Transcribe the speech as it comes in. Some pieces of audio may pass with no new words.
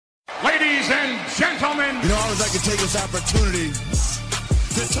Ladies and gentlemen, you know, I always like to take this opportunity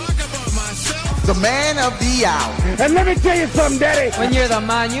to talk about myself. The man of the hour. And let me tell you something, Daddy. When you're the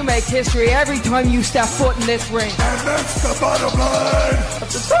man, you make history every time you step foot in this ring. And that's the bottom line.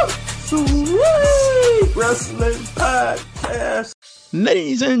 Sweet Wrestling Podcast.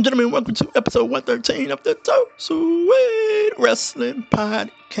 Ladies and gentlemen, welcome to episode 113 of the Sweet Wrestling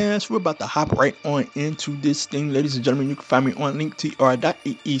Podcast. We're about to hop right on into this thing. Ladies and gentlemen, you can find me on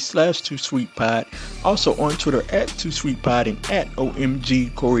linktr.ee/2sweetpod. Also on Twitter at 2sweetpod and at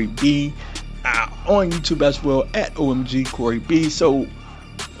OMG Corey B. On YouTube as well at OMG Corey B. So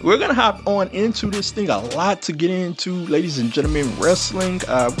we're going to hop on into this thing. A lot to get into, ladies and gentlemen. Wrestling.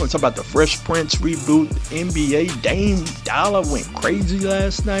 We're going to talk about the Fresh Prince reboot. NBA. Dame Dollar went crazy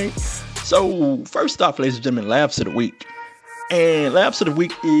last night. So, first off, ladies and gentlemen, Laughs of the Week. And Laughs of the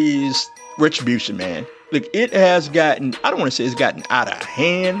Week is Retribution, man. Look, it has gotten, I don't want to say it's gotten out of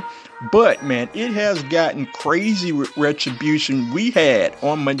hand, but, man, it has gotten crazy with Retribution we had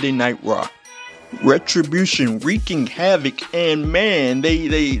on Monday Night Raw. Retribution wreaking havoc, and man, they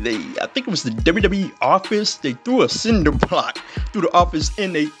I think it was the WWE office, they threw a cinder block through the office,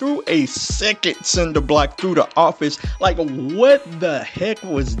 and they threw a second cinder block through the office. Like, what the heck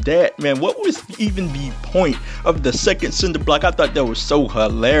was that, man? What was even the point of the second cinder block? I thought that was so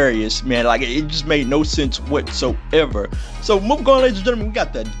hilarious, man. Like, it just made no sense whatsoever. So moving on, ladies and gentlemen, we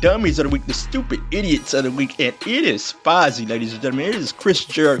got the dummies of the week, the stupid idiots of the week, and it is Fozzy, ladies and gentlemen. It is Chris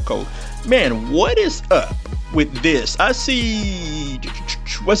Jericho. Man, what is up with this? I see,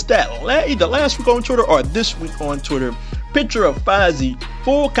 what's that, either last week on Twitter or this week on Twitter, picture of Fozzy,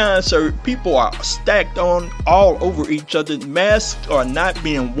 full concert, people are stacked on all over each other, masks are not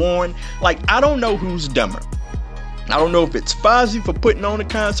being worn. Like, I don't know who's dumber. I don't know if it's Fozzy for putting on a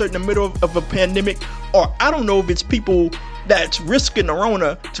concert in the middle of a pandemic, or I don't know if it's people that's risking the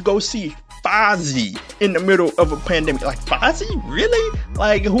Rona to go see Fozzy in the middle of a pandemic. Like, Fozzy? Really?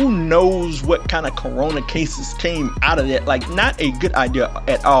 Like, who knows what kind of corona cases came out of that? Like, not a good idea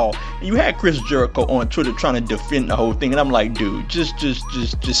at all. And you had Chris Jericho on Twitter trying to defend the whole thing, and I'm like, dude, just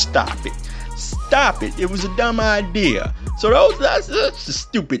stop it. Stop it. It was a dumb idea. So that's the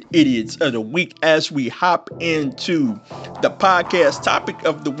stupid idiots of the week as we hop into the podcast topic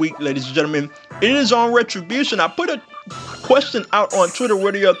of the week, ladies and gentlemen. It is on Retribution. I put a question out on Twitter.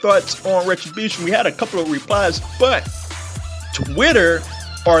 What are your thoughts on Retribution? We had a couple of replies, but Twitter,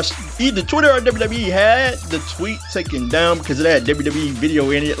 or either Twitter or WWE, had the tweet taken down because it had WWE video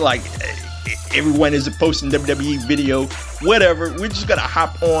in it. Like, everyone isn't posting WWE video, whatever. We're just gonna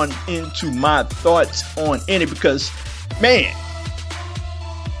hop on into my thoughts on it because, man,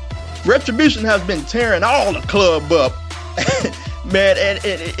 Retribution has been tearing all the club up. Man, and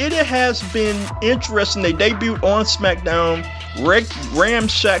it has been interesting. They debuted on SmackDown,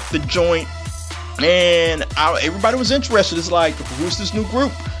 ramshacked the joint, and everybody was interested. It's like, who's this new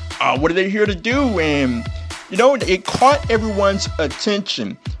group? What are they here to do? And, you know, it caught everyone's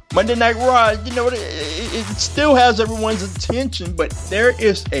attention. Monday Night Raw, you know, it still has everyone's attention, but there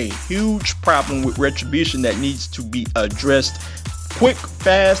is a huge problem with Retribution that needs to be addressed quick,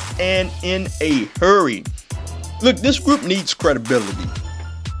 fast, and in a hurry. Look, this group needs credibility.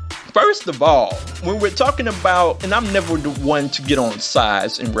 First of all, when we're talking about, and I'm never the one to get on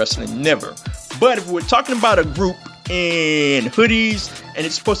size in wrestling, never. But if we're talking about a group in hoodies, and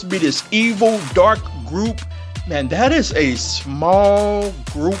it's supposed to be this evil, dark group, man, that is a small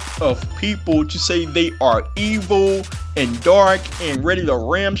group of people to say they are evil and dark and ready to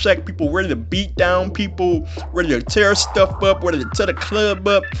ramshack people, ready to beat down people, ready to tear stuff up, ready to tear the club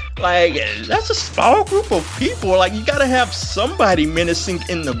up. Like, that's a small group of people. Like, you gotta have somebody menacing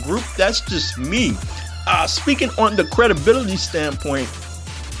in the group. That's just me. Speaking on the credibility standpoint,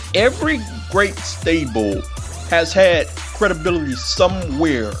 every great stable has had credibility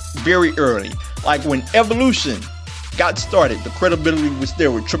somewhere very early. Like, when Evolution got started, the credibility was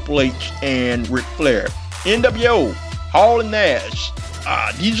there with Triple H and Ric Flair. NWO, Hall and Nash,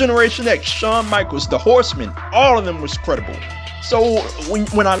 D-Generation X, Shawn Michaels, The Horsemen, all of them was credible. So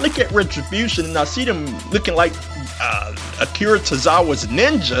when I look at Retribution and I see them looking like Akira Tozawa's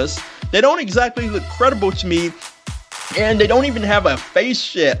ninjas, they don't exactly look credible to me, and they don't even have a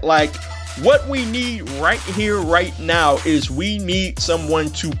face yet. Like, what we need right here, right now, is we need someone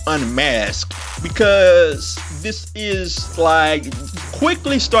to unmask, because this is like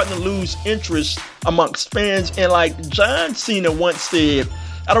quickly starting to lose interest amongst fans. And like John Cena once said,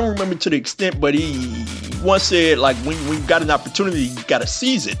 I don't remember to the extent, but he once said, like, when you've got an opportunity, you gotta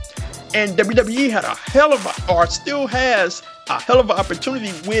seize it. And WWE had a hell of a, or still has a hell of an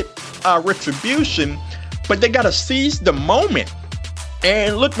opportunity with Retribution, but they gotta seize the moment.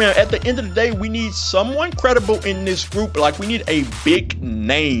 And look, man, at the end of the day, we need someone credible in this group. Like, we need a big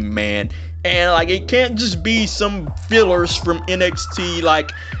name, man. And like, it can't just be some fillers from NXT.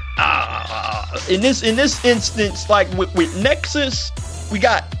 Like, in this instance, like with Nexus, we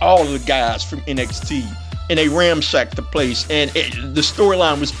got all the guys from NXT, and they ramshacked the place, and the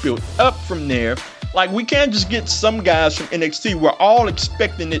storyline was built up from there. Like, we can't just get some guys from NXT. We're all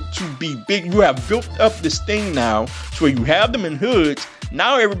expecting it to be big. You have built up this thing now to where you have them in hoods.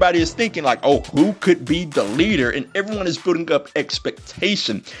 Now everybody is thinking like, oh, who could be the leader? And everyone is building up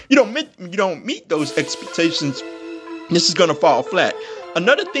expectation. You don't meet those expectations, this is gonna fall flat.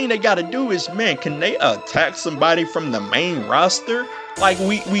 Another thing they gotta do is, man, can they attack somebody from the main roster? Like,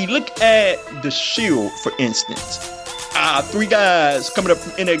 we look at the Shield, for instance. 3 guys coming up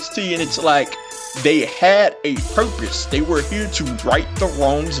from NXT, and it's like they had a purpose. They were here to right the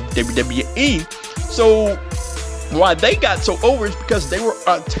wrongs of WWE. So why they got so over is because they were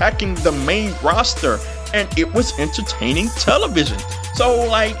attacking the main roster, and it was entertaining television. So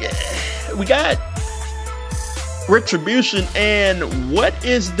like, we got Retribution, and what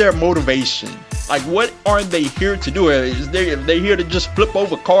is their motivation? Like, what are they here to do? Is they here to just flip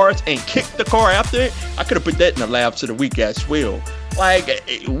over cars and kick the car after it? I could have put that in the Labs of the Week as well. Like,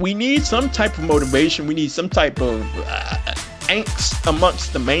 we need some type of motivation. We need some type of angst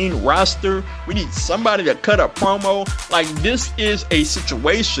amongst the main roster. We need somebody to cut a promo. Like, this is a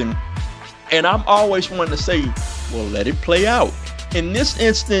situation, and I'm always wanting to say, well, let it play out. In this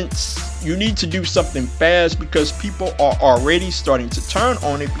instance, you need to do something fast, because people are already starting to turn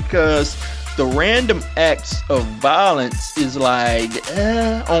on it, because the random acts of violence is like,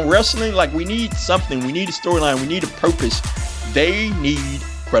 on wrestling, like, we need something. We need a storyline. We need a purpose. They need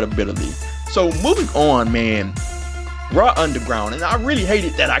credibility. So moving on, man, Raw Underground. And I really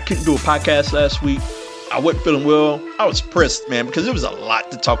hated that I couldn't do a podcast last week. I wasn't feeling well. I was pressed, man, because there was a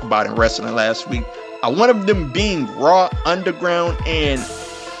lot to talk about in wrestling last week. One of them being Raw Underground. And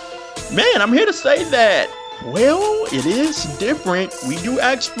man, I'm here to say that, well, it is different. We do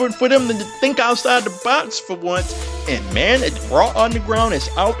ask for them to think outside the box for once. And man, Raw Underground is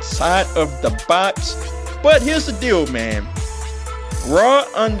outside of the box. But here's the deal, man. Raw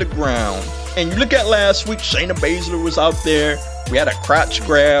Underground. And you look at last week, Shayna Baszler was out there. We had a crotch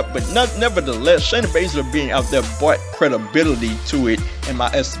grab, but nevertheless, Shayna Baszler being out there brought credibility to it, in my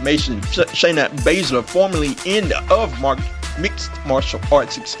estimation. Shayna Baszler, formerly of mixed martial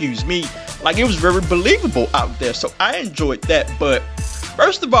arts, like, it was very believable out there. So I enjoyed that. But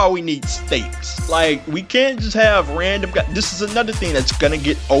first of all, we need stakes. Like, we can't just have random guys. This is another thing that's gonna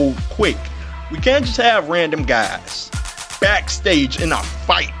get old quick. We can't just have random guys backstage in a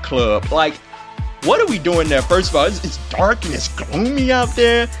fight club. Like, what are we doing there? First of all, it's dark and it's gloomy out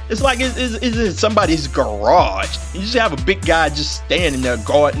there. It's like it's in somebody's garage. You just have a big guy just standing there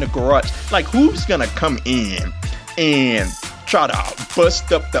guarding the garage. Like, who's gonna come in and try to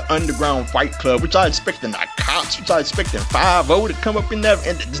bust up the underground fight club? Which I expecting the cops, which I expecting 5-0 to come up in there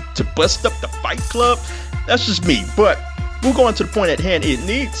and to bust up the fight club. That's just me. But we're going to the point at hand. It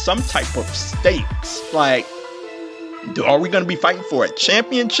needs some type of stakes. Like, are we gonna be fighting for a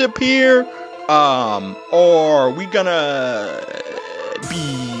championship here? Or are we gonna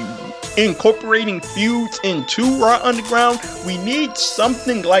be incorporating feuds into Raw Underground? We need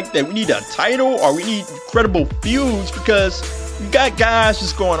something like that. We need a title, or we need credible feuds, because we got guys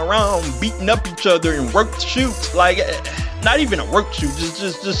just going around beating up each other in work shoots. Like, not even a work shoot,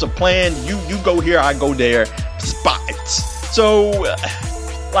 just a plan. You go here, I go there, spots. So,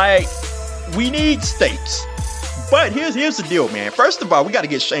 like, we need stakes. But here's the deal, man. First of all, we got to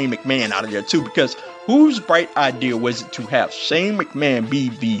get Shane McMahon out of there too, because whose bright idea was it to have Shane McMahon be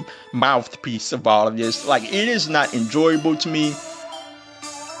the mouthpiece of all of this? Like, it is not enjoyable to me.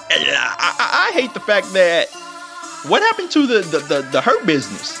 And I hate the fact that, what happened to the Hurt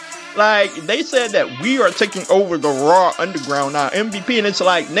Business? Like, they said that we are taking over the Raw Underground now, MVP, and it's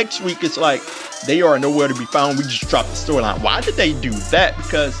like next week it's like they are nowhere to be found. We just dropped the storyline. Why did they do that?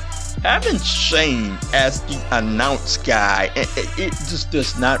 Because having Shane as the announce guy, it just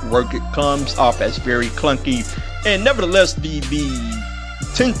does not work. It comes off as very clunky. And nevertheless, the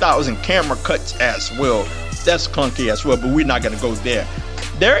 10,000 camera cuts as well, that's clunky as well, but we're not going to go there.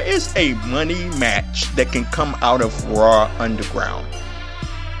 There is a money match that can come out of Raw Underground.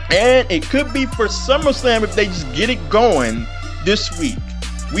 And it could be for SummerSlam if they just get it going this week.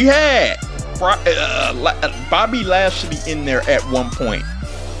 We had Bobby Lashley in there at one point.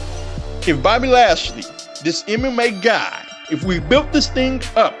 If Bobby Lashley, this MMA guy, if we built this thing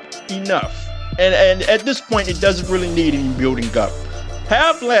up enough, and at this point it doesn't really need any building up,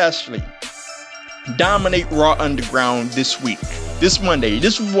 have Lashley dominate Raw Underground this week. this Monday.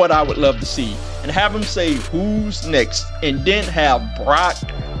 This is what I would love to see. And have him say who's next. And then have Brock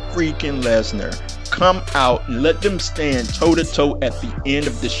freaking Lesnar come out and let them stand toe-to-toe at the end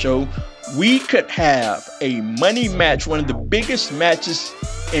of the show. We could have a money match, one of the biggest matches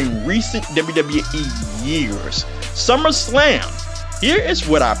in recent WWE years. SummerSlam. Here is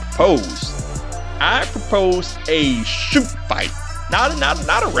what I propose. I propose a shoot fight.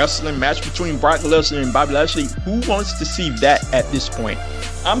 Not a wrestling match between Brock Lesnar and Bobby Lashley. Who wants to see that at this point?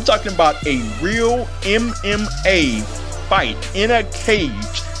 I'm talking about a real MMA fight in a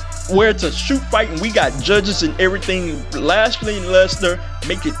cage where it's a shoot fight and we got judges and everything. Lashley and Lesnar,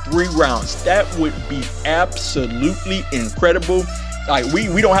 make it 3 rounds. That would be absolutely incredible. Like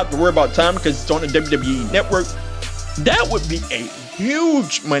we don't have to worry about time because it's on the WWE Network. That would be a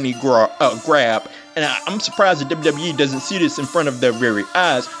huge money grab. And I'm surprised that WWE doesn't see this in front of their very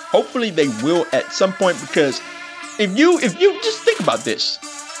eyes. Hopefully they will at some point, because if you just think about this,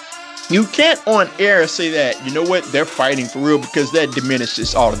 you can't on air say that, you know what, they're fighting for real, because that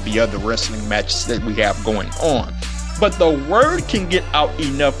diminishes all of the other wrestling matches that we have going on. But the word can get out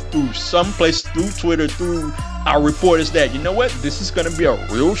enough through some place, through Twitter, through our reporters, that, you know what, this is going to be a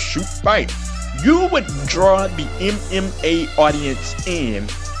real shoot fight. You would draw the MMA audience in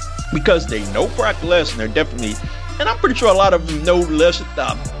because they know Brock Lesnar, definitely. And I'm pretty sure a lot of them know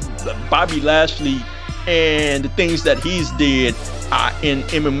Bobby Lashley and the things that he's did in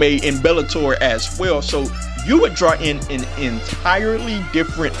MMA, in Bellator as well. So you would draw in an entirely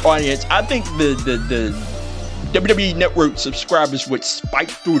different audience. I think the WWE Network subscribers would spike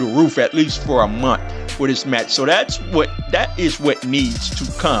through the roof at least for a month for this match. So that is what needs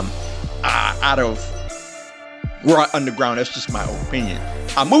to come out of Raw Underground. That's just my opinion.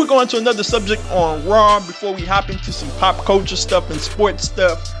 Moving on to another subject on Raw before we hop into some pop culture stuff and sports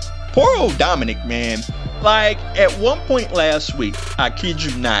stuff. Poor old Dominic, man. Like, at one point last week, I kid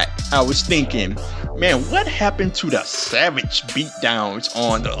you not, I was thinking, man, what happened to the savage beatdowns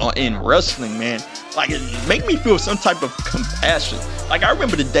in wrestling, man? Like, it made me feel some type of compassion. Like, I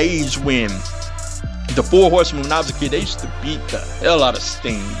remember the days when the Four Horsemen, when I was a kid, they used to beat the hell out of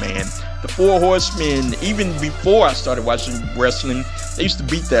Sting, man. The Four Horsemen, even before I started watching wrestling, they used to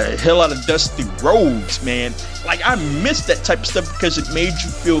beat the hell out of Dusty Rhodes, man. Like, I miss that type of stuff because it made you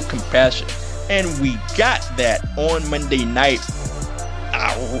feel compassion. And we got that on Monday night.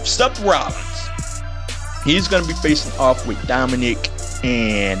 Seth Rollins, he's going to be facing off with Dominic.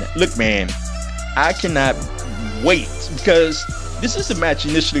 And look, man, I cannot wait, because this is a match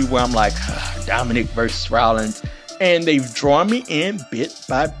initially where I'm like, Dominic versus Rollins. And they've drawn me in bit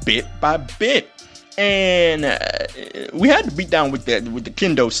by bit by bit. And we had to beat down with the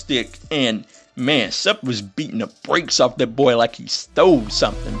kendo stick. And man, Seth was beating the brakes off that boy like he stole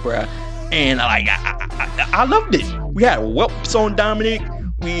something, bruh. And like I loved it. We had whelps on Dominic.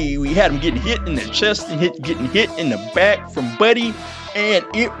 We had him getting hit in the chest and getting hit in the back from Buddy. And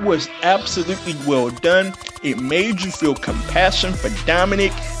it was absolutely well done. It made you feel compassion for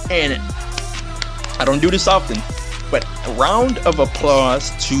Dominic. And I don't do this often, but a round of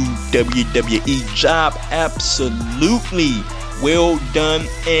applause to WWE. Job absolutely well done.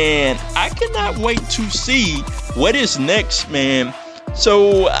 And I cannot wait to see what is next, man.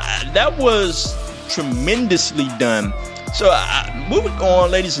 So that was tremendously done. So moving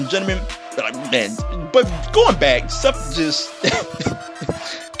on, ladies and gentlemen. Man, but going back, stuff just...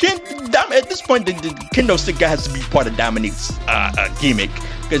 at this point, the kendo stick guy has to be part of Dominic's gimmick.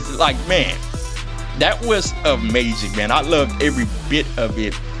 Because, like, man, that was amazing, man. I loved every bit of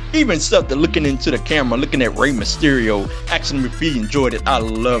it. Even stuff that looking into the camera, looking at Rey Mysterio, asking him if he enjoyed it. I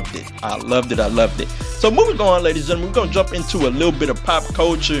loved it. I loved it. So moving on, ladies and gentlemen, we're going to jump into a little bit of pop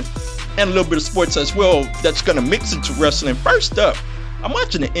culture and a little bit of sports as well. That's going to mix into wrestling. First up, I'm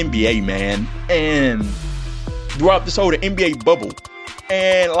watching the NBA, man. And throughout this whole NBA bubble.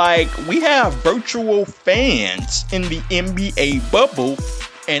 And like, we have virtual fans in the NBA bubble.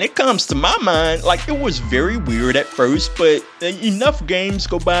 And it comes to my mind, like, it was very weird at first, but enough games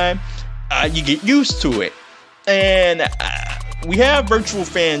go by, you get used to it. And we have virtual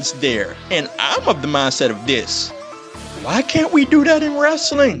fans there. And I'm of the mindset of this. Why can't we do that in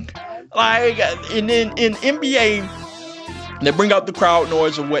wrestling? Like, in NBA, they bring out the crowd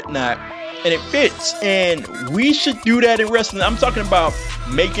noise or whatnot, and it fits. And we should do that in wrestling. I'm talking about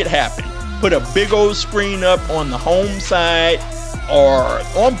make it happen. Put a big old screen up on the home side, or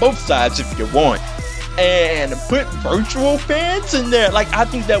on both sides if you want, and put virtual fans in there. Like, I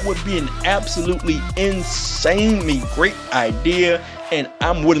think that would be an absolutely insanely great idea. and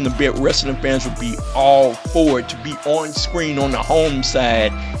I'm willing to bet wrestling fans would be all for it to be on screen on the home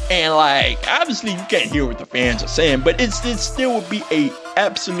side. And like, obviously you can't hear what the fans are saying, but it still would be a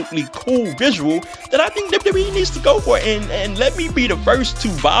absolutely cool visual that I think WWE needs to go for. And let me be the first to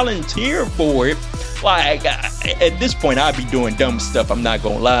volunteer for it. Like, at this point, I'd be doing dumb stuff, I'm not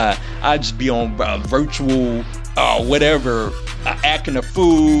gonna lie. I'd just be on virtual, whatever, acting a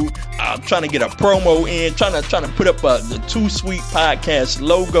fool, trying to get a promo in, trying to put up the Too Sweet Podcast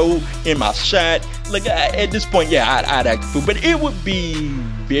logo in my shot. Like, at this point, yeah, I'd act a fool. But it would be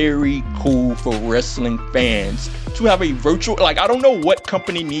very cool for wrestling fans to have a virtual, like, I don't know what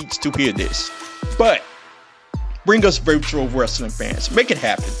company needs to hear this, but bring us virtual wrestling fans. Make it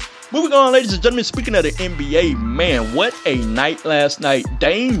happen. Moving on, ladies and gentlemen, speaking of the NBA, man, what a night last night.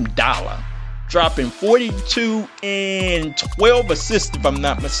 Dame Dollar dropping 42 and 12 assists, if I'm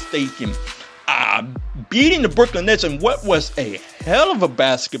not mistaken. Beating the Brooklyn Nets in what was a hell of a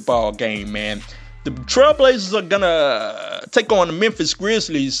basketball game, man. The Trailblazers are going to take on the Memphis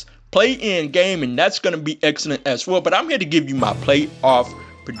Grizzlies play-in game, and that's going to be excellent as well. But I'm here to give you my playoff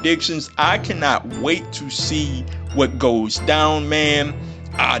predictions. I cannot wait to see what goes down, man.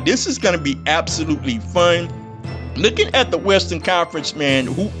 This is going to be absolutely fun. Looking at the Western Conference, man,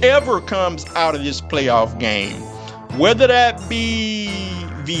 whoever comes out of this playoff game, whether that be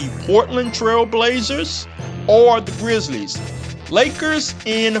the Portland Trailblazers or the Grizzlies, Lakers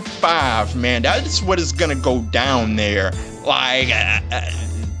in 5, man, that is what is going to go down there. Like,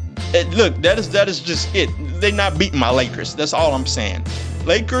 look, that is just it. They're not beating my Lakers. That's all I'm saying.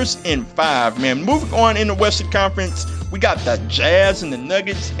 Lakers in 5, man. Moving on in the Western Conference, we got the Jazz and the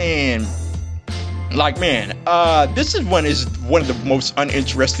Nuggets, and like, man, this is one of the most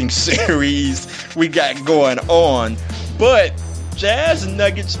uninteresting series we got going on. But Jazz and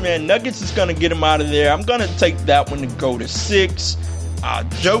Nuggets, man, Nuggets is gonna get them out of there. I'm gonna take that one to go to 6.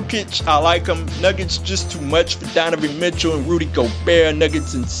 Jokic, I like him. Nuggets just too much for Donovan Mitchell and Rudy Gobert.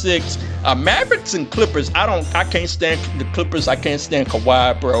 Nuggets in 6. Mavericks and Clippers. I can't stand the Clippers. I can't stand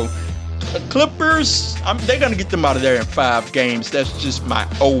Kawhi, bro. Clippers, they're gonna get them out of there in 5 games. That's just my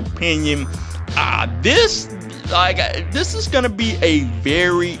opinion. This is gonna be a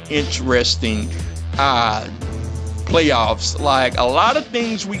very interesting playoffs. Like, a lot of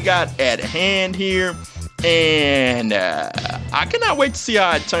things we got at hand here, and I cannot wait to see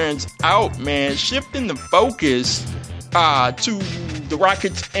how it turns out, man. Shifting the focus to the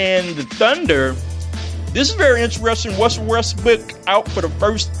Rockets and the Thunder. This is very interesting. Russell Westbrook out for the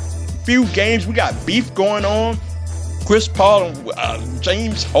first few games. We got beef going on. Chris Paul and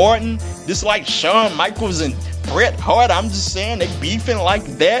James Harden. This like Shawn Michaels and Bret Hart. I'm just saying, they beefing like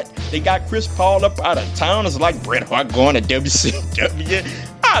that. They got Chris Paul up out of town. It's like Bret Hart going to WCW.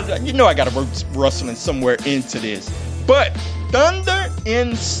 You know I got to work wrestling somewhere into this. But Thunder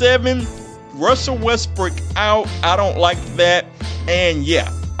in 7. Russell Westbrook out. I don't like that. And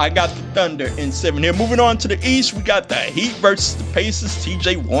yeah, I got the Thunder in 7 here. Moving on to the East, we got the Heat versus the Pacers.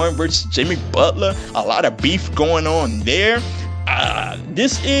 TJ Warren versus Jimmy Butler. A lot of beef going on there.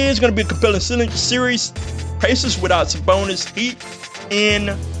 This is going to be a compelling series. Pacers without Sabonis. Heat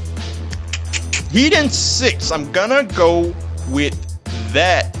in 6. I'm going to go with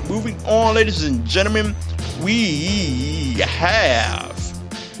that. Moving on, ladies and gentlemen, we have...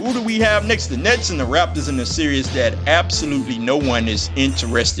 Who do we have next? The Nets and the Raptors in a series that absolutely no one is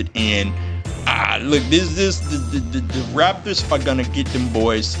interested in. Look, the Raptors are gonna get them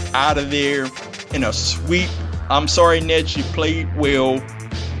boys out of there in a sweep. I'm sorry, Nets, you played well,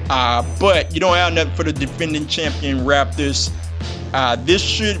 but you don't have nothing for the defending champion Raptors. This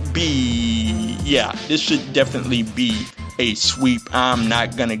should definitely be a sweep. I'm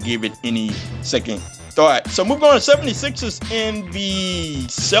not gonna give it any second thought. So moving on to 76ers and the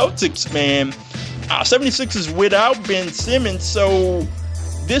Celtics, man. 76ers without Ben Simmons, so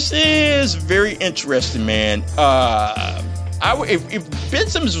this is very interesting, man. If Ben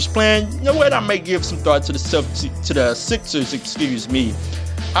Simmons was playing, you know what? I may give some thought to the Sixers, excuse me.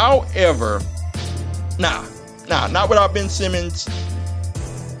 However, not without Ben Simmons.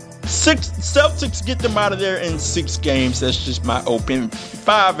 Celtics get them out of there in 6 games. That's just my opinion.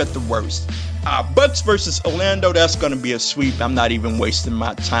 5 at the worst. Bucks versus Orlando, that's going to be a sweep. I'm not even wasting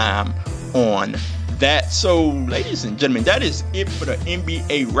my time on that. So, ladies and gentlemen, that is it for the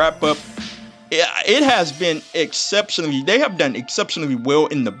NBA wrap-up. It has been they have done exceptionally well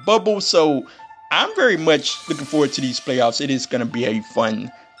in the bubble, so I'm very much looking forward to these playoffs. It is going to be a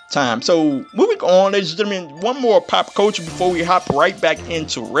fun time. So, moving on, ladies and gentlemen, one more pop culture before we hop right back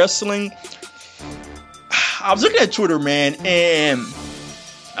into wrestling. I was looking at Twitter, man, and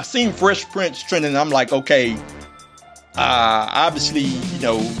I seen Fresh Prince trending, and I'm like, okay, Obviously,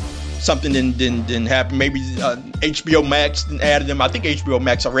 something didn't happen. Maybe HBO Max didn't add them. I think HBO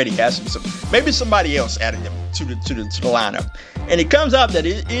Max already has them. Maybe somebody else added them to the lineup. And it comes out that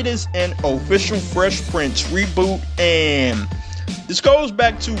it is an official Fresh Prince reboot, and this goes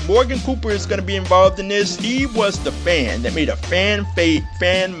back to Morgan Cooper is going to be involved in this. He was the fan that made a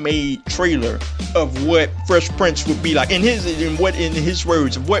fan-made trailer of what Fresh Prince would be like, in his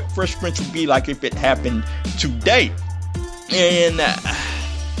words, of what Fresh Prince would be like if it happened today. And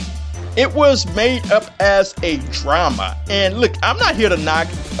it was made up as a drama. And look, I'm not here to knock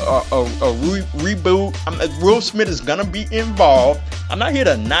a reboot. Will Smith is gonna be involved. I'm not here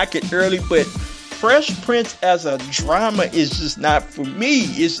to knock it early, but Fresh Prince as a drama is just not for me.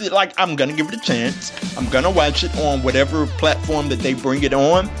 It's like, I'm gonna give it a chance. I'm gonna watch it on whatever platform that they bring it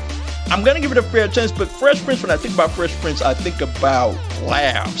on. I'm gonna give it a fair chance. But Fresh Prince, when I think about Fresh Prince, I think about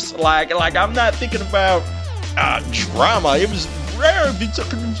laughs. Like I'm not thinking about drama. It was rare if you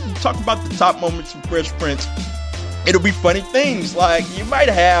talk about the top moments of Fresh Prince. It'll be funny things. Like, you might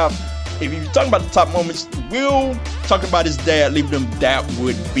have, if you're talking about the top moments, Will talking about his dad leaving him, that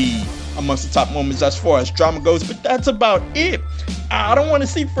would be amongst the top moments as far as drama goes, but that's about it. I don't want to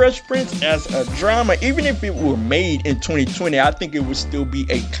see Fresh Prince as a drama. Even if it were made in 2020, I think it would still be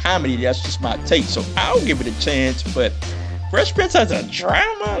a comedy. That's just my take, so I'll give it a chance. But Fresh Prince as a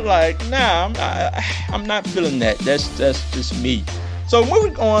drama, like, nah, I'm not feeling that. That's just me. So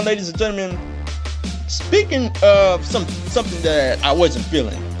moving on, ladies and gentlemen, speaking of something that I wasn't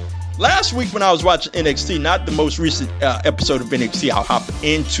feeling. Last week when I was watching NXT, not the most recent episode of NXT, I'll hop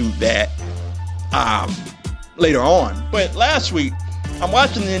into that later on. But last week, I'm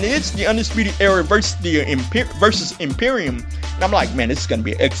watching, and it's the Undisputed Era versus Imperium. And I'm like, man, this is going to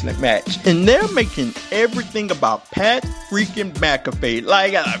be an excellent match. And they're making everything about Pat freaking McAfee.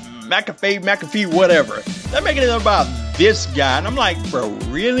 Like, McAfee, whatever. They're making it about this guy. And I'm like, bro,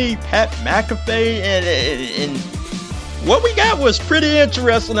 really? Pat McAfee? And what we got was pretty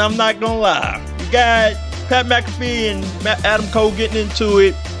interesting, I'm not gonna lie. We got Pat McAfee and Adam Cole getting into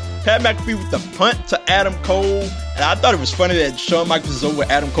it. Pat McAfee with the punt to Adam Cole. And I thought it was funny that Shawn Michaels is over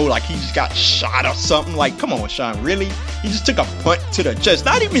Adam Cole like he just got shot or something. Like, come on, Shawn, really? He just took a punt to the chest.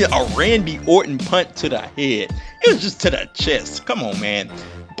 Not even a Randy Orton punt to the head. It was just to the chest. Come on, man.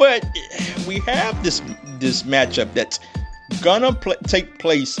 But we have this matchup that's gonna take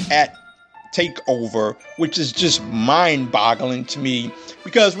place at TakeOver, which is just mind-boggling to me,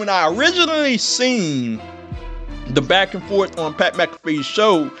 because when I originally seen the back and forth on Pat McAfee's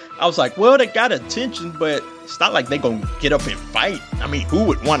show, I was like, well, they got attention, but it's not like they're gonna get up and fight. I mean, who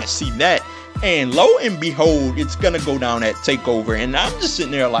would want to see that? And lo and behold, it's gonna go down at TakeOver, and I'm just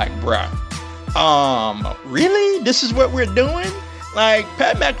sitting there like, bruh, really? This is what we're doing? Like,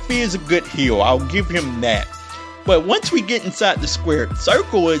 Pat McAfee is a good heel, I'll give him that. But once we get inside the squared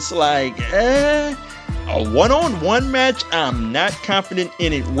circle, it's like, a one-on-one match, I'm not confident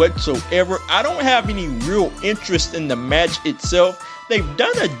in it whatsoever. I don't have any real interest in the match itself. They've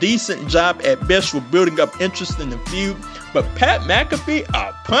done a decent job at best with building up interest in the feud. But Pat McAfee,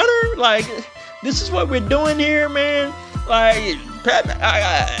 a punter? Like, this is what we're doing here, man? Like, Pat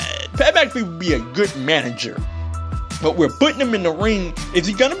McAfee would be a good manager. But we're putting him in the ring. Is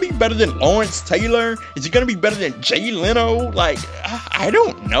he going to be better than Lawrence Taylor? Is he going to be better than Jay Leno? Like, I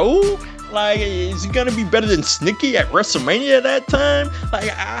don't know. Like, is he going to be better than Snicky at WrestleMania that time? Like,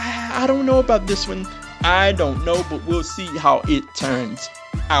 I don't know about this one. I don't know, but we'll see how it turns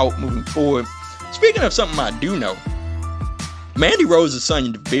out moving forward. Speaking of something I do know, Mandy Rose and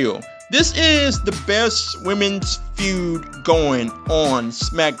Sonya Deville. This is the best women's feud going on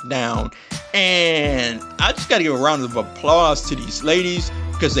SmackDown. And I just got to give a round of applause to these ladies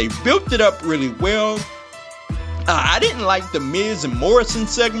because they built it up really well. I didn't like the Miz and Morrison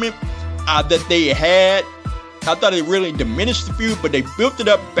segment that they had. I thought it really diminished the feud, but they built it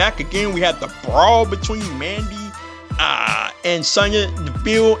up back again. We had the brawl between Mandy and Sonya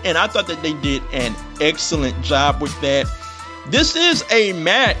Deville, and I thought that they did an excellent job with that. This is a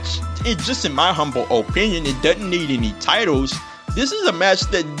match, just in my humble opinion, it doesn't need any titles. This is a match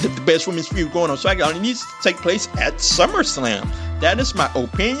that the best women's feud going on SmackDown. It needs to take place at SummerSlam. That is my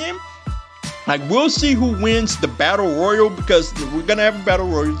opinion. Like, we'll see who wins the Battle Royal, because we're going to have a Battle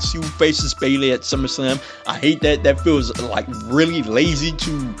Royal to see who faces Bayley at SummerSlam. I hate that. That feels like really lazy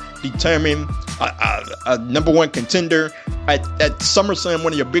to determine a number one contender at SummerSlam,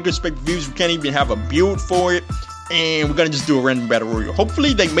 one of your biggest pay-per-views. We can't even have a build for it. And we're going to just do a random Battle Royal.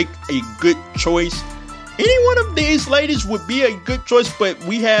 Hopefully they make a good choice. Any one of these ladies would be a good choice, but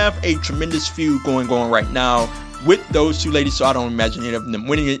we have a tremendous feud going right now with those two ladies, so I don't imagine any of them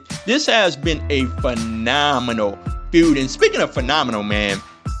winning it. This has been a phenomenal feud. And speaking of phenomenal, man,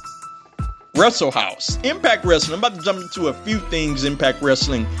 Wrestle House, Impact Wrestling. I'm about to jump into a few things Impact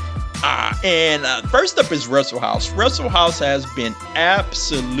Wrestling. First up is Wrestle House. Wrestle House has been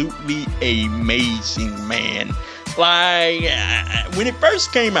absolutely amazing, man. Like, when it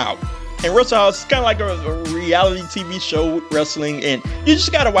first came out, and Wrestle House is kind of like a reality TV show with wrestling, and you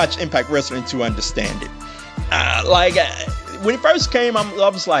just got to watch Impact Wrestling to understand it. When it first came, I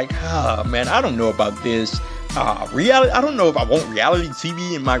was like, oh, man, I don't know about this. Reality. I don't know if I want reality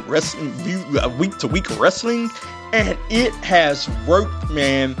TV in my wrestling week-to-week wrestling, and it has worked,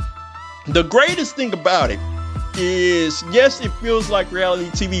 man. The greatest thing about it is, yes, it feels like reality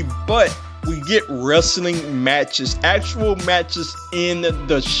TV, but we get wrestling matches, actual matches in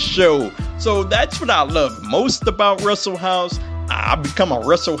the show. So that's what I love most about Wrestle House. I've become a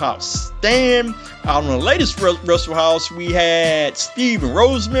Wrestle House stan. On the latest Wrestle House, we had Steve and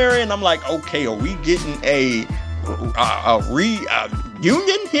Rosemary, and I'm like, okay, are we getting a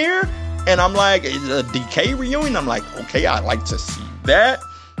reunion here? And I'm like, is it a DK reunion? I'm like, okay, I'd like to see that.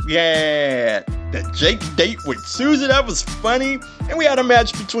 We had the Jake date with Susie. That was funny. And we had a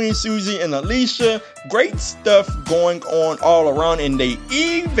match between Susie and Alicia. Great stuff going on all around. And they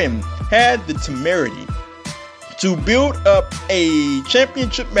even had the temerity to build up a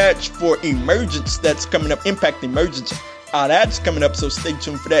championship match for Emergence that's coming up. Impact Emergence. That's coming up, so stay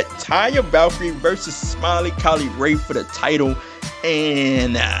tuned for that. Taya Valkyrie versus Smiley Kylie Ray for the title.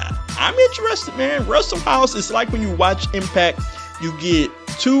 And I'm interested, man. Wrestle House is like when you watch Impact, you get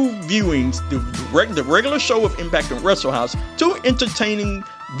two viewings, the regular show of Impact and Wrestle House, two entertaining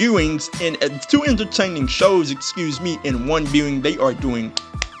viewings and two entertaining shows, in one viewing. They are doing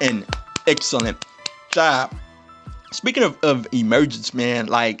an excellent job. Speaking of Emergence, man,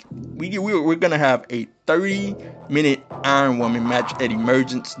 like we're gonna have a 30-minute Iron Woman match at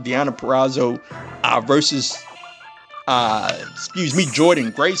Emergence. Deonna Purrazzo versus Jordan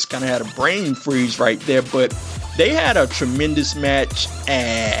Grace. Kind of had a brain freeze right there, but they had a tremendous match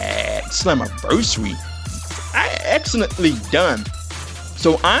at Slammiversary. Excellently done.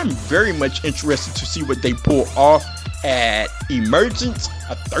 So I'm very much interested to see what they pull off at Emergence,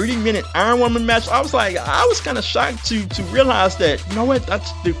 a 30-minute Iron Woman match. I was kind of shocked to realize that, you know what,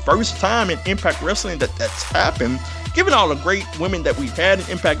 that's the first time in Impact Wrestling that's happened. Given all the great women that we've had in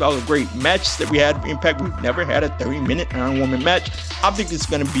Impact, all the great matches that we had in Impact, we've never had a 30-minute Iron Woman match. I think it's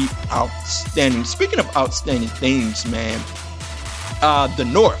going to be outstanding. Speaking of outstanding things, man, the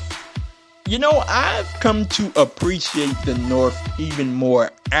North. You know, I've come to appreciate the North even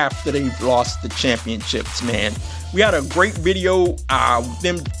more after they've lost the championships, man. We had a great video,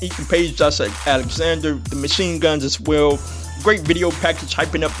 them, Ethan Page, Josh Alexander, the Machine Guns as well. Great video package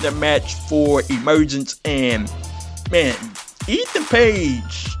hyping up their match for Emergence. And, man, Ethan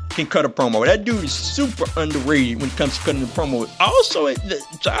Page can cut a promo. That dude is super underrated when it comes to cutting the promo. Also,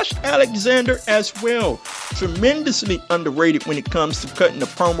 Josh Alexander as well. Tremendously underrated when it comes to cutting the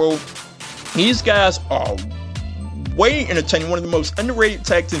promo. These guys are way entertaining. One of the most underrated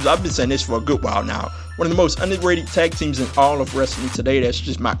tag teams. I've been saying this for a good while now. One of the most underrated tag teams in all of wrestling today. That's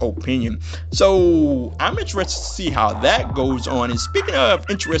just my opinion. So I'm interested to see how that goes on. And speaking of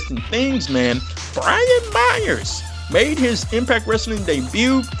interesting things, man, Brian Myers made his Impact Wrestling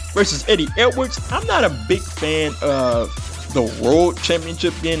debut versus Eddie Edwards. I'm not a big fan of the World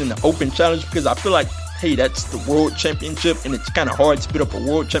Championship being in the Open Challenge because I feel like, hey, that's the World Championship, and it's kind of hard to put up a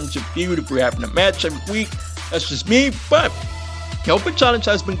World Championship feud if we're having a match every week. That's just me, but the Open Challenge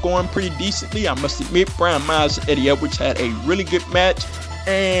has been going pretty decently. I must admit, Brian Myers and Eddie Edwards had a really good match,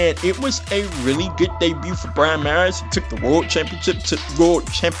 and it was a really good debut for Brian Myers. He took the World Champion, to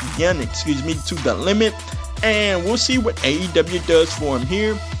the limit, and we'll see what AEW does for him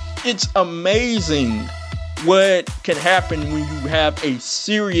here. It's amazing what can happen when you have a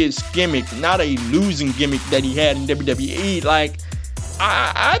serious gimmick, not a losing gimmick that he had in WWE. Like,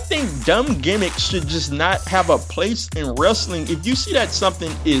 I think dumb gimmicks should just not have a place in wrestling. If you see that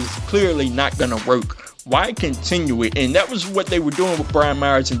something is clearly not gonna work, why continue it? And that was what they were doing with Brian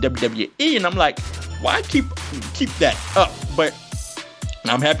Myers in WWE, and I'm like, why keep that up? But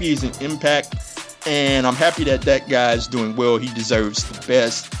I'm happy he's in Impact, and I'm happy that guy's doing well. He deserves the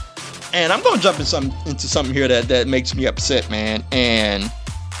best. And I'm gonna jump into something here that makes me upset, man. And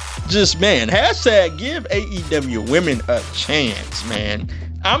just, man, hashtag give AEW women a chance, man.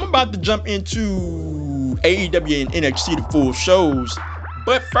 I'm about to jump into AEW and NXT, the full shows.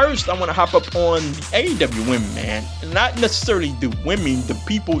 But first, I want to hop up on the AEW women, man. Not necessarily the women, the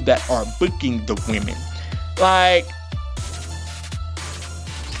people that are booking the women. Like,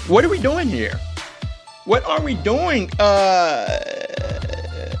 what are we doing here? What are we doing?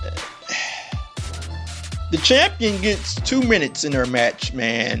 The champion gets 2 minutes in their match,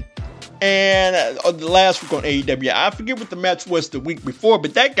 man. And the last week on AEW, I forget what the match was the week before,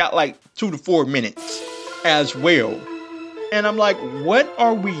 but that got like 2 to 4 minutes as well. And I'm like, what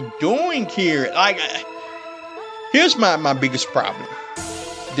are we doing here? Like, here's my biggest problem.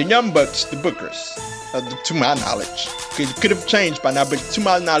 The Young Bucks, the bookers, to my knowledge, it could have changed by now, but to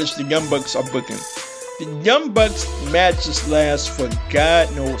my knowledge, the Young Bucks are booking. The Young Bucks matches last for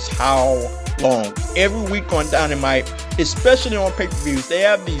God knows how long. Every week on Dynamite, especially on pay-per-views, they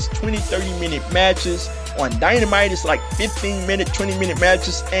have these 20-30 minute matches. On Dynamite, it's like 15-minute, 20-minute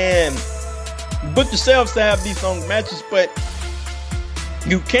matches, and book yourselves to have these long matches, but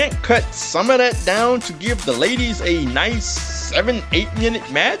you can't cut some of that down to give the ladies a nice 7-8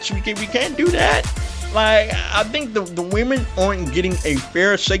 minute match. We can't do that. Like, I think the women aren't getting a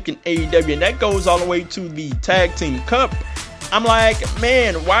fair shake in AEW, and that goes all the way to the Tag Team Cup. I'm like,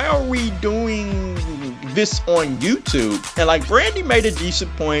 man, why are we doing this on YouTube? And like, Brandy made a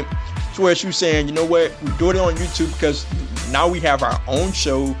decent point to where she was saying, you know what, we do it on YouTube because now we have our own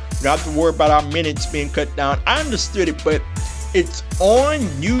show. We don't have to worry about our minutes being cut down. I understood it, but it's on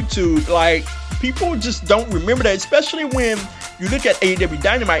YouTube. Like, people just don't remember that, especially when you look at AEW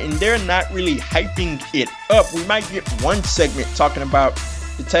Dynamite and they're not really hyping it up. We might get one segment talking about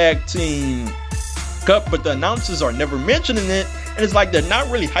the Tag Team Cup, but the announcers are never mentioning it, and it's like they're not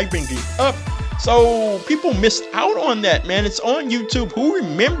really hyping it up. So people missed out on that, man. It's on YouTube. Who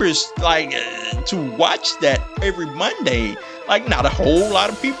remembers like to watch that every Monday? Like, not a whole lot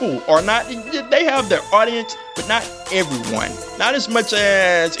of people, or not. They have their audience, but not everyone. Not as much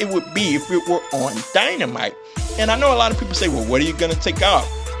as it would be if it were on Dynamite. And I know a lot of people say, well, what are you going to take out?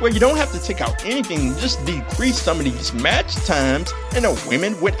 Well, you don't have to take out anything. Just decrease some of these match times, and the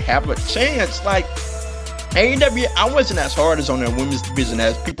women would have a chance. Like, AEW, I wasn't as hard as on their women's division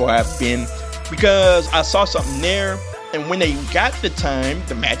as people have been, because I saw something there, and when they got the time,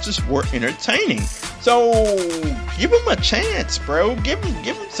 the matches were entertaining. So give them a chance, bro. Give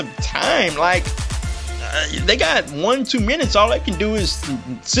them some time. Like, they got 1-2 minutes. All they can do is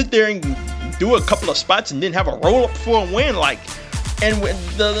sit there and do a couple of spots and then have a roll up for a win. Like, and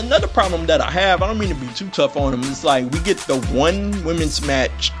another problem that I have, I don't mean to be too tough on them, it's like we get the one women's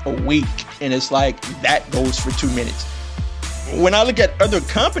match a week, and it's like that goes for 2 minutes. When I look at other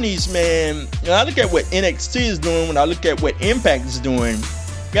companies, man, when I look at what NXT is doing, when I look at what Impact is doing,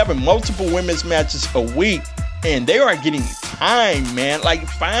 we're having multiple women's matches a week, and they are getting time, man. Like,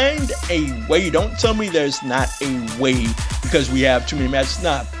 find a way. Don't tell me there's not a way because we have too many matches.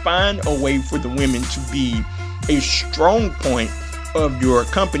 Nah, find a way for the women to be a strong point of your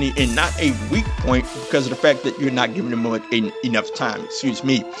company and not a weak point because of the fact that you're not giving them enough time. Excuse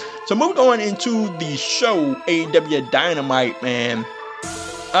me. So moving on into the show, AEW Dynamite, man.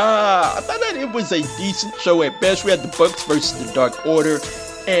 I thought that it was a decent show at best. We had the Bucks versus the Dark Order.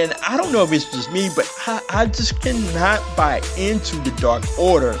 And I don't know if it's just me, but I just cannot buy into the Dark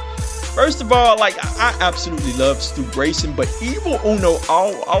Order. First of all, like, I absolutely love Stu Grayson, but Evil Uno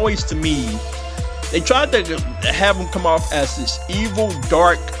always to me, they tried to have him come off as this evil,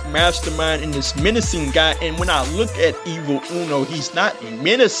 dark mastermind and this menacing guy. And when I look at Evil Uno, he's not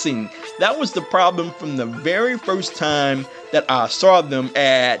menacing. That was the problem from the very first time that I saw them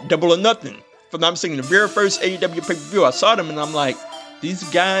at Double or Nothing. From I'm saying the very first AEW pay-per-view, I saw them and I'm like, these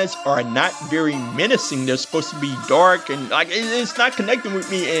guys are not very menacing. They're supposed to be dark and like it's not connecting with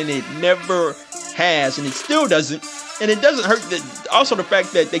me, and it never has, and it still doesn't. And it doesn't hurt that also the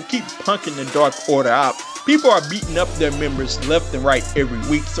fact that they keep punking the Dark Order out. People are beating up their members left and right every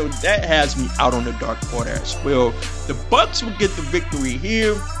week, so that has me out on the Dark Order as well. The Bucks will get the victory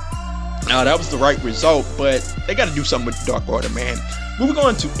here. Now that was the right result, but they got to do something with the Dark Order, man. Moving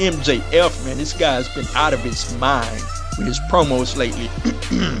on to MJF, man. This guy's been out of his mind with his promos lately.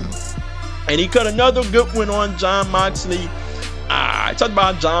 And he cut another good one on Jon Moxley. I talked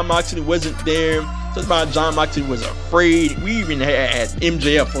about Jon Moxley wasn't there. Talked about Jon Moxley was afraid. We even had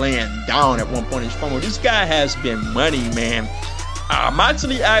MJF laying down at one point in his promo. This guy has been money, man.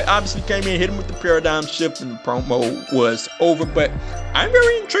 Moxley obviously came in, hit him with the paradigm shift, and the promo was over. But I'm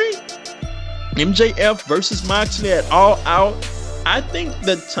very intrigued. MJF versus Moxley at All Out. I think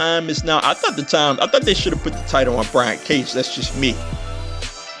the time is now. I thought they should have put the title on Brian Cage. That's just me.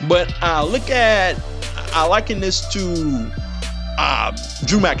 But I liken this to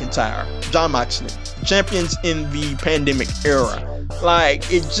Drew McIntyre, Jon Moxley, champions in the pandemic era.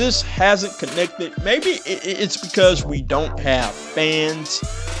 Like, it just hasn't connected. Maybe it's because we don't have fans,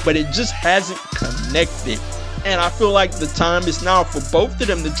 but it just hasn't connected. And I feel like the time is now for both of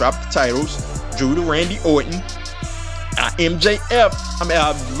them to drop the titles. Drew to Randy Orton,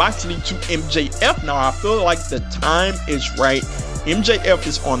 Moxley to MJF. Now I feel like the time is right. MJF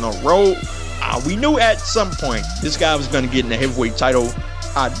is on the road. We knew at some point this guy was going to get in the heavyweight title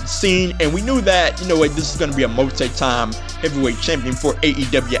scene, and we knew that, you know what, this is going to be a multi-time heavyweight champion for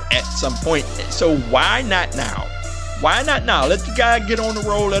AEW at some point. So why not now? Why not now? Let the guy get on the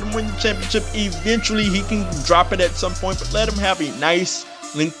roll. Let him win the championship. Eventually, he can drop it at some point, but let him have a nice,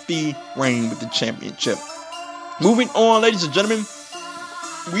 lengthy reign with the championship. Moving on, ladies and gentlemen,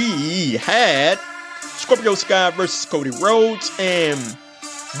 we had Scorpio Sky versus Cody Rhodes, and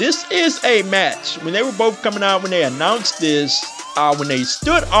this is a match. When they were both coming out, when they announced this, when they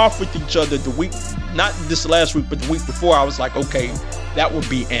stood off with each other the week, not this last week, but the week before, I was like, okay, that would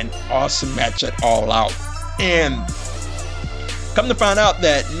be an awesome match at All Out. And come to find out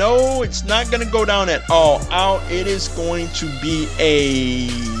that no, it's not going to go down at All Out. It is going to be a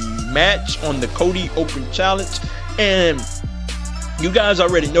match on the Cody Open Challenge. And you guys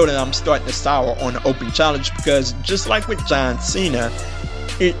already know that I'm starting to sour on the Open Challenge, because just like with John Cena,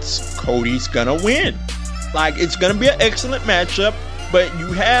 it's Cody's gonna win. Like, it's gonna be an excellent matchup, but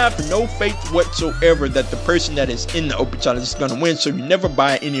you have no faith whatsoever that the person that is in the Open Challenge is gonna win, so you never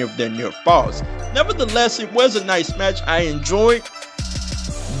buy any of their near falls. Nevertheless, it was a nice match. I enjoyed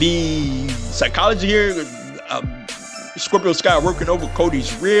the psychology here. Scorpio Sky working over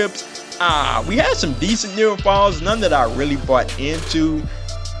Cody's ribs. We had some decent near falls, none that I really bought into.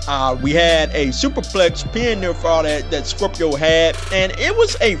 We had a superplex pin near fall that Scorpio had, and it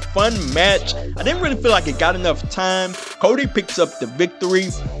was a fun match. I didn't really feel like it got enough time. Cody picks up the victory,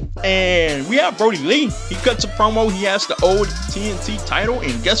 and we have Brody Lee. He cuts a promo. He has the old TNT title,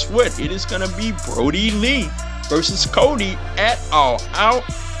 and guess what? It is going to be Brody Lee versus Cody at All Out.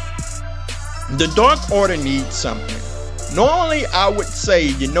 The Dark Order needs something. Normally, I would say,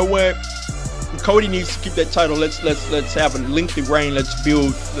 you know what? Cody needs to keep that title. Let's have a lengthy reign. Let's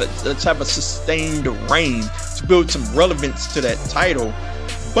have a sustained reign to build some relevance to that title.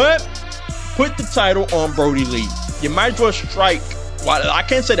 But put the title on Brody Lee. You might as well strike. While I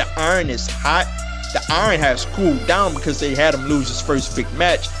can't say the iron is hot, the iron has cooled down because they had him lose his first big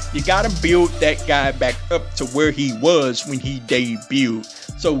match. You gotta build that guy back up to where he was when he debuted.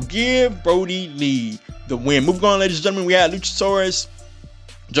 So give Brody Lee the win. Moving on, ladies and gentlemen, we had Luchasaurus,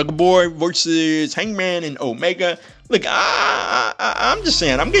 Jungle Boy versus Hangman and Omega. Look, I'm just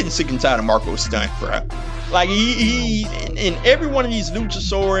saying, I'm getting sick and tired of Marco Stunt, bro. Like, he in every one of these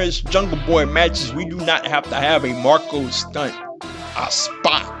Luchasaurus Jungle Boy matches, we do not have to have a Marco Stunt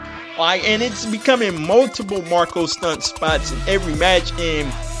spot. Like, and it's becoming multiple Marco Stunt spots in every match, and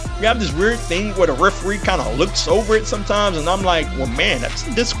we have this weird thing where the referee kind of looks over it sometimes, and I'm like, well, man, that's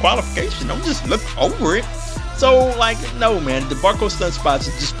a disqualification. Don't just look over it. So, like, no, man, the Marco Stunt spots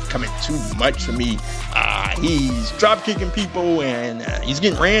are just becoming too much for me. He's drop kicking people, and he's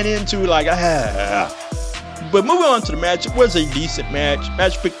getting ran into, like, But moving on to the match, it was a decent match.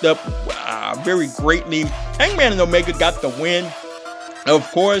 Match picked up very greatly. Hangman and Omega got the win. Of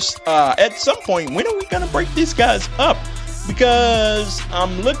course, at some point, when are we going to break these guys up? Because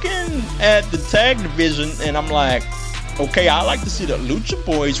I'm looking at the tag division, and I'm like, okay, I like to see the Lucha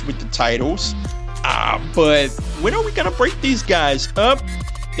Boys with the titles. But when are we going to break these guys up?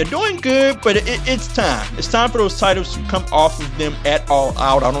 They're doing good, but it's time. It's time for those titles to come off of them at All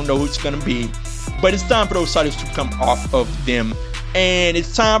Out. I don't know who it's going to be, but it's time for those titles to come off of them. And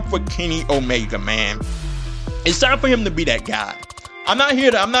it's time for Kenny Omega, man. It's time for him to be that guy. I'm not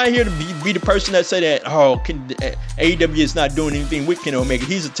here to be the person that say that, AEW is not doing anything with Kenny Omega.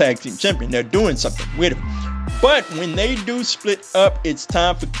 He's a tag team champion. They're doing something with him. But when they do split up, it's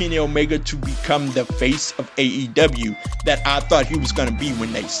time for Kenny Omega to become the face of AEW that I thought he was going to be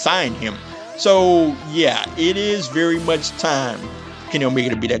when they signed him. So, yeah, it is very much time for Kenny Omega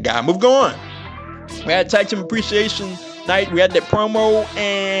to be that guy. Move on. We had Tag Team Appreciation Night. We had that promo,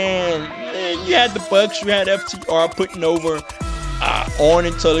 and you had the Bucks. You had FTR putting over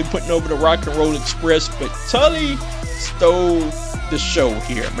Orton and Tully, putting over the Rock and Roll Express. But Tully stole the show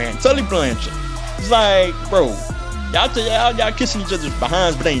here, man. Tully Blanchard. It's like, bro, y'all kissing each other's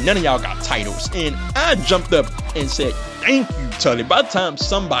behinds, but ain't none of y'all got titles. And I jumped up and said, thank you, Tully. By the time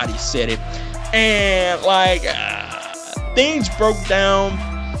somebody said it, and like, things broke down.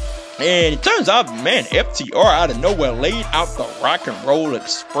 And it turns out, man, FTR out of nowhere laid out the Rock and Roll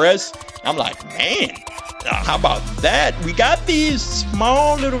Express. I'm like, man, how about that? We got these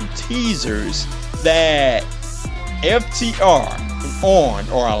small little teasers that FTR and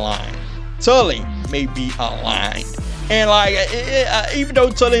Orton are aligned. Tully may be aligned. And like, even though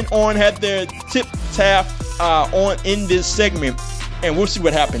Tully and Orton had their tip tap on in this segment, and we'll see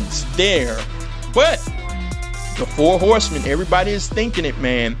what happens there. But The 4 Horsemen, everybody is thinking it,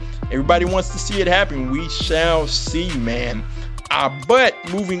 man. Everybody wants to see it happen. We shall see, man. But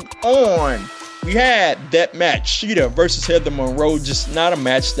moving on, we had that match, Sheeta versus Heather Monroe. Just not a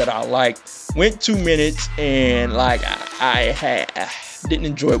match that I liked. Went 2 minutes, and like I didn't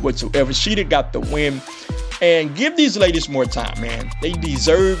enjoy it whatsoever. Sheeta got the win. And give these ladies more time, man. They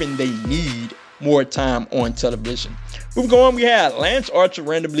deserve and they need more time on television. Moving on, we had Lance Archer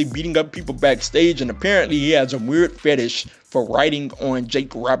randomly beating up people backstage, and apparently he has a weird fetish for riding on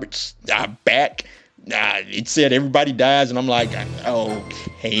Jake Roberts' back. It said everybody dies, and I'm like,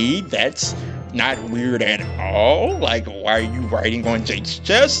 okay, that's not weird at all. Like, why are you riding on Jake's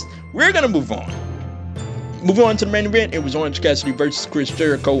chest? We're gonna move on. Moving on to the main event, it was Orange Cassidy versus Chris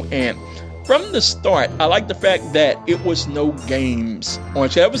Jericho, and from the start, I like the fact that it was no games.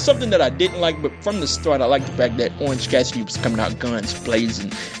 That was something that I didn't like, but from the start, I like the fact that Orange Cassidy was coming out guns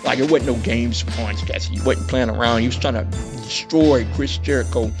blazing. Like, it wasn't no games for Orange Cassidy. He wasn't playing around. He was trying to destroy Chris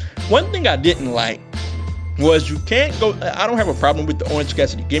Jericho. One thing I didn't like was you can't go. I don't have a problem with the Orange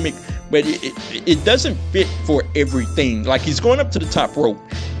Cassidy gimmick, but it doesn't fit for everything. Like, he's going up to the top rope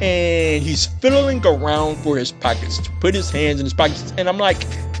and he's fiddling around for his pockets to put his hands in his pockets, and I'm like,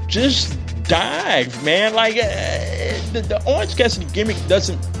 just dive, man. Like, the Orange Cassidy gimmick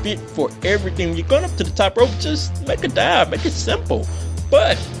doesn't fit for everything. When you're going up to the top rope, just make a dive, make it simple.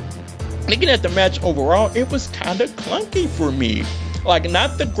 But looking at the match overall, it was kind of clunky for me. Like,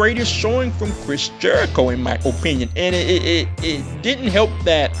 not the greatest showing from Chris Jericho, in my opinion. And it didn't help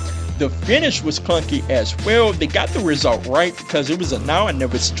that the finish was clunky as well. They got the result right because it was a now or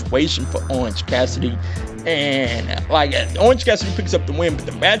never situation for Orange Cassidy. And like, Orange Cassidy picks up the win, but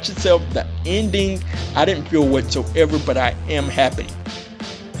the match itself, the ending, I didn't feel whatsoever, but I am happy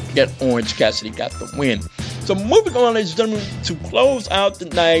that Orange Cassidy got the win. So moving on, ladies and gentlemen, to close out the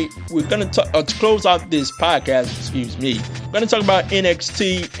night, we're going to close out this podcast, we're going to talk about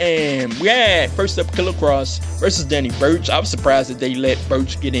NXT, and we had first up Killer Kross versus Danny Burch. I was surprised that they let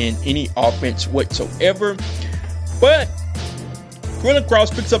Burch get in any offense whatsoever, but Killer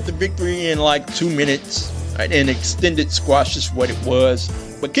Kross picks up the victory in like 2 minutes. An extended squash is what it was.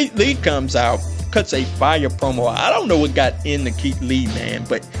 But Keith Lee comes out, cuts a fire promo. I don't know what got into Keith Lee, man,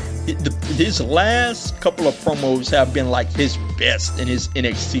 but his last couple of promos have been like his best in his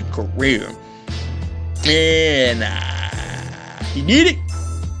NXT career. And he needed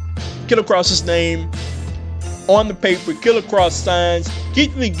Killer Kross's name on the paper. Killer Kross signs.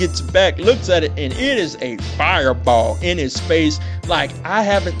 Keith Lee gets back, looks at it, and it is a fireball in his face. Like, I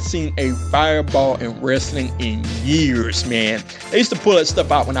haven't seen a fireball in wrestling in years, man. They used to pull that stuff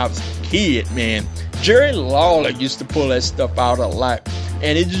out when I was a kid, man. Jerry Lawler used to pull that stuff out a lot,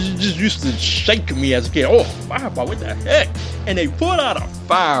 and it just used to shake me as a kid. Oh, fireball, what the heck? And they pulled out a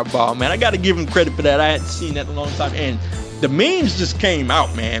fireball, man. I got to give him credit for that. I hadn't seen that in a long time, and the memes just came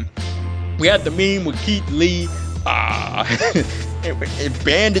out, man. We had the meme with Keith Lee,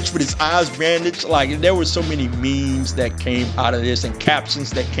 bandaged with his eyes bandaged. Like, there were so many memes that came out of this and captions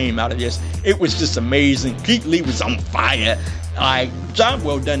that came out of this. It was just amazing. Keith Lee was on fire. Like, job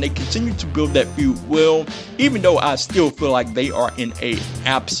well done. They continue to build that feud well, even though I still feel like they are in a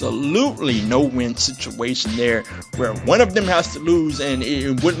absolutely no-win situation there, where one of them has to lose, and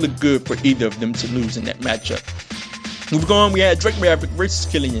it wouldn't look good for either of them to lose in that matchup. Moving on, we had Drake Maverick versus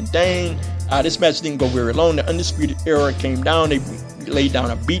Killian Dane. This match didn't go very long. The Undisputed Era came down. They laid down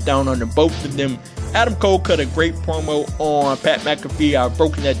a beatdown on both of them. Adam Cole cut a great promo on Pat McAfee. I've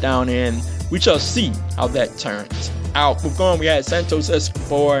broken that down, and we shall see how that turns out. Moving on, we had Santos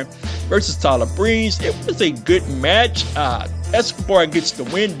Escobar versus Tyler Breeze. It was a good match. Escobar gets the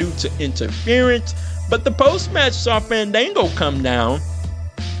win due to interference, but the post-match saw Fandango come down.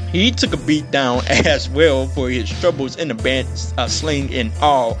 He took a beat down as well for his troubles in the band sling and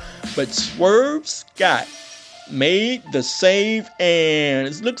all. But Swerve Scott made the save, and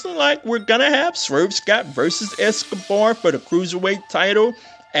it looks like we're going to have Swerve Scott versus Escobar for the Cruiserweight title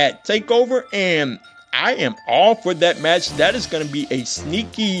at TakeOver. And I am all for that match. That is going to be a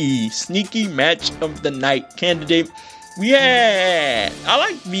sneaky match of the night candidate. Moving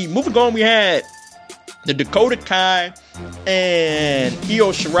on, we had the Dakota Kai and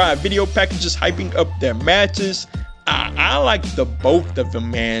Io Shirai video packages hyping up their matches. I like the both of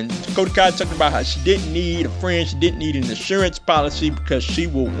them, man. Dakota Kai talking about how she didn't need a friend, she didn't need an insurance policy because she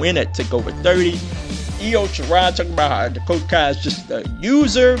will win at TakeOver 30. Io Shirai talking about how Dakota Kai is just a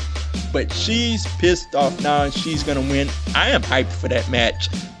user, but she's pissed off now and she's gonna win. I am hyped for that match.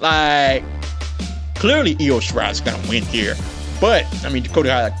 Like, clearly Io Shirai is gonna win here. But, I mean,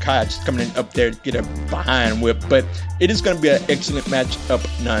 Dakota Kai just coming in up there to get a behind whip. But it is going to be an excellent match up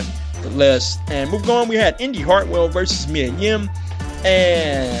nonetheless. And moving on, we had Indy Hartwell versus Mia Yim.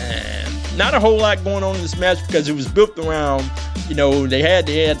 And not a whole lot going on in this match because it was built around, they had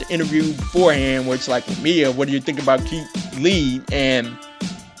the interview beforehand where it's like, Mia, what do you think about Keith Lee? And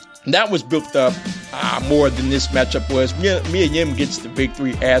that was built up more than this matchup was. Mia Yim gets the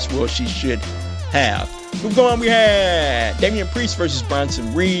victory as well she should have. Moving on, we had Damian Priest versus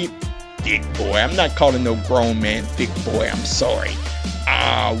Bronson Reed. Thick boy. I'm not calling no grown man thick boy. I'm sorry.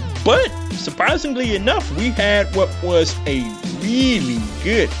 But surprisingly enough, we had what was a really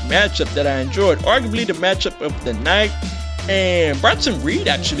good matchup that I enjoyed. Arguably the matchup of the night. And Bronson Reed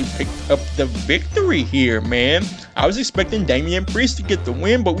actually picked up the victory here, man. I was expecting Damian Priest to get the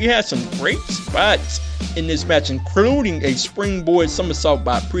win, but we had some great spots in this match, including a springboard somersault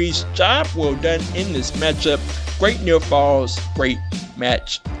by Priest. Job well done in this matchup. Great near falls, great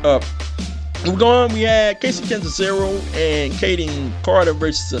match up. Moving on, we had Casey Catanzaro and Kaden Carter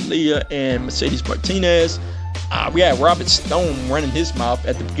versus Aaliyah and Mercedes Martinez. We had Robert Stone running his mouth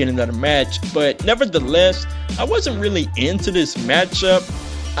at the beginning of the match, but nevertheless, I wasn't really into this matchup.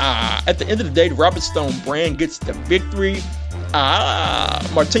 At the end of the day, the Robert Stone brand gets the victory.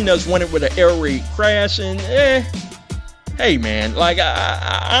 Martinez won it with an air raid crash, and hey man, like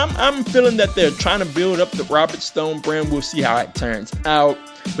I'm feeling that they're trying to build up the Robert Stone brand. We'll see how it turns out.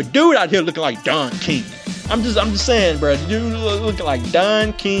 But dude out here looking like Don King. I'm just saying, bro. Dude looking like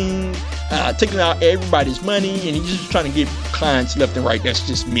Don King, taking out everybody's money, and he's just trying to get clients left and right. That's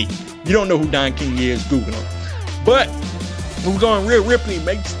just me. You don't know who Don King is? Google him. But we're going. Rhea Ripley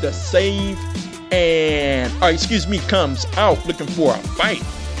makes the save, and comes out looking for a fight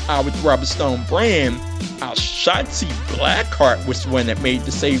with the Robert Stone brand. Shotzi Blackheart was the one that made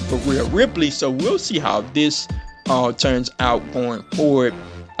the save for Rhea Ripley. So we'll see how this turns out going forward.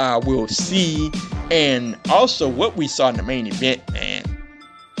 We'll see. And also what we saw in the main event, man.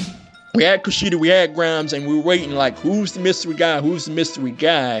 We had Kushida, we had Grimes, and we were waiting like, who's the mystery guy? Who's the mystery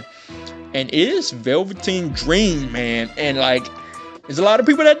guy? And it is Velveteen Dream, man. And like, there's a lot of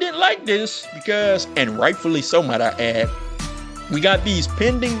people that didn't like this because, and rightfully so, might I add, we got these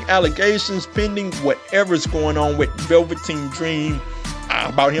pending allegations, pending whatever's going on with Velveteen Dream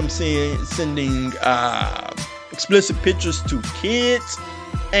about him sending explicit pictures to kids.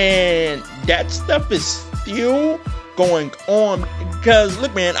 And that stuff is still going on because,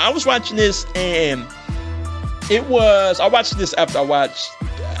 look, man, I was watching this and I watched this after I watched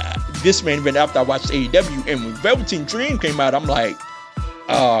this main event, after I watched AEW, and when Velveteen Dream came out, I'm like,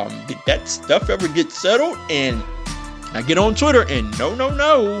 did that stuff ever get settled? And I get on Twitter and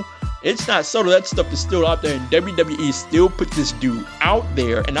no, it's not settled. That stuff is still out there, and WWE still put this dude out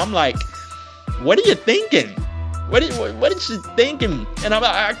there, and I'm like, what are you thinking? What is she thinking? And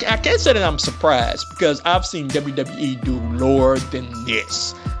I can't say that I'm surprised because I've seen WWE do more than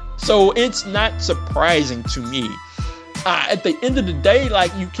this. So it's not surprising to me. At the end of the day,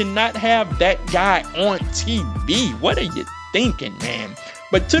 like, you cannot have that guy on TV. What are you thinking, man?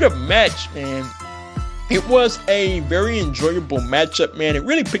 But to the match, man, it was a very enjoyable matchup, man. It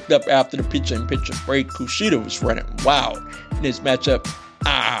really picked up after the picture-in-picture break. Kushida was running wild in this matchup.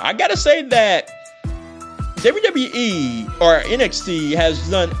 I gotta say that WWE or NXT has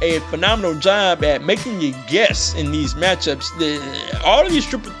done a phenomenal job at making you guess in these matchups. All of these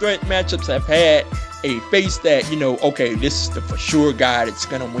triple threat matchups have had a face that, okay, this is the for sure guy that's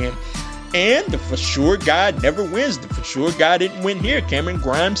gonna win. And the for sure guy never wins. The for sure guy didn't win here. Cameron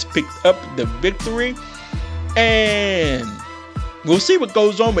Grimes picked up the victory. And we'll see what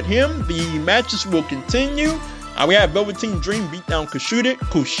goes on with him. The matches will continue. We have Velveteen Dream beat down Kushida,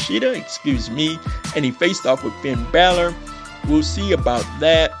 and he faced off with Finn Balor. We'll see about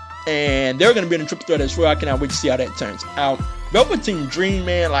that. And they're going to be in a triple threat as well. I cannot wait to see how that turns out. Velveteen Dream,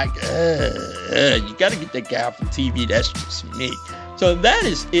 man, like, you got to get that guy off the TV. That's just me. So that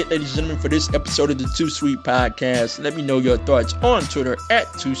is it, ladies and gentlemen, for this episode of the Too Sweet Podcast. Let me know your thoughts on Twitter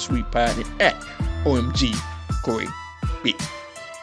at Too Sweet Pod and at OMG Corey B.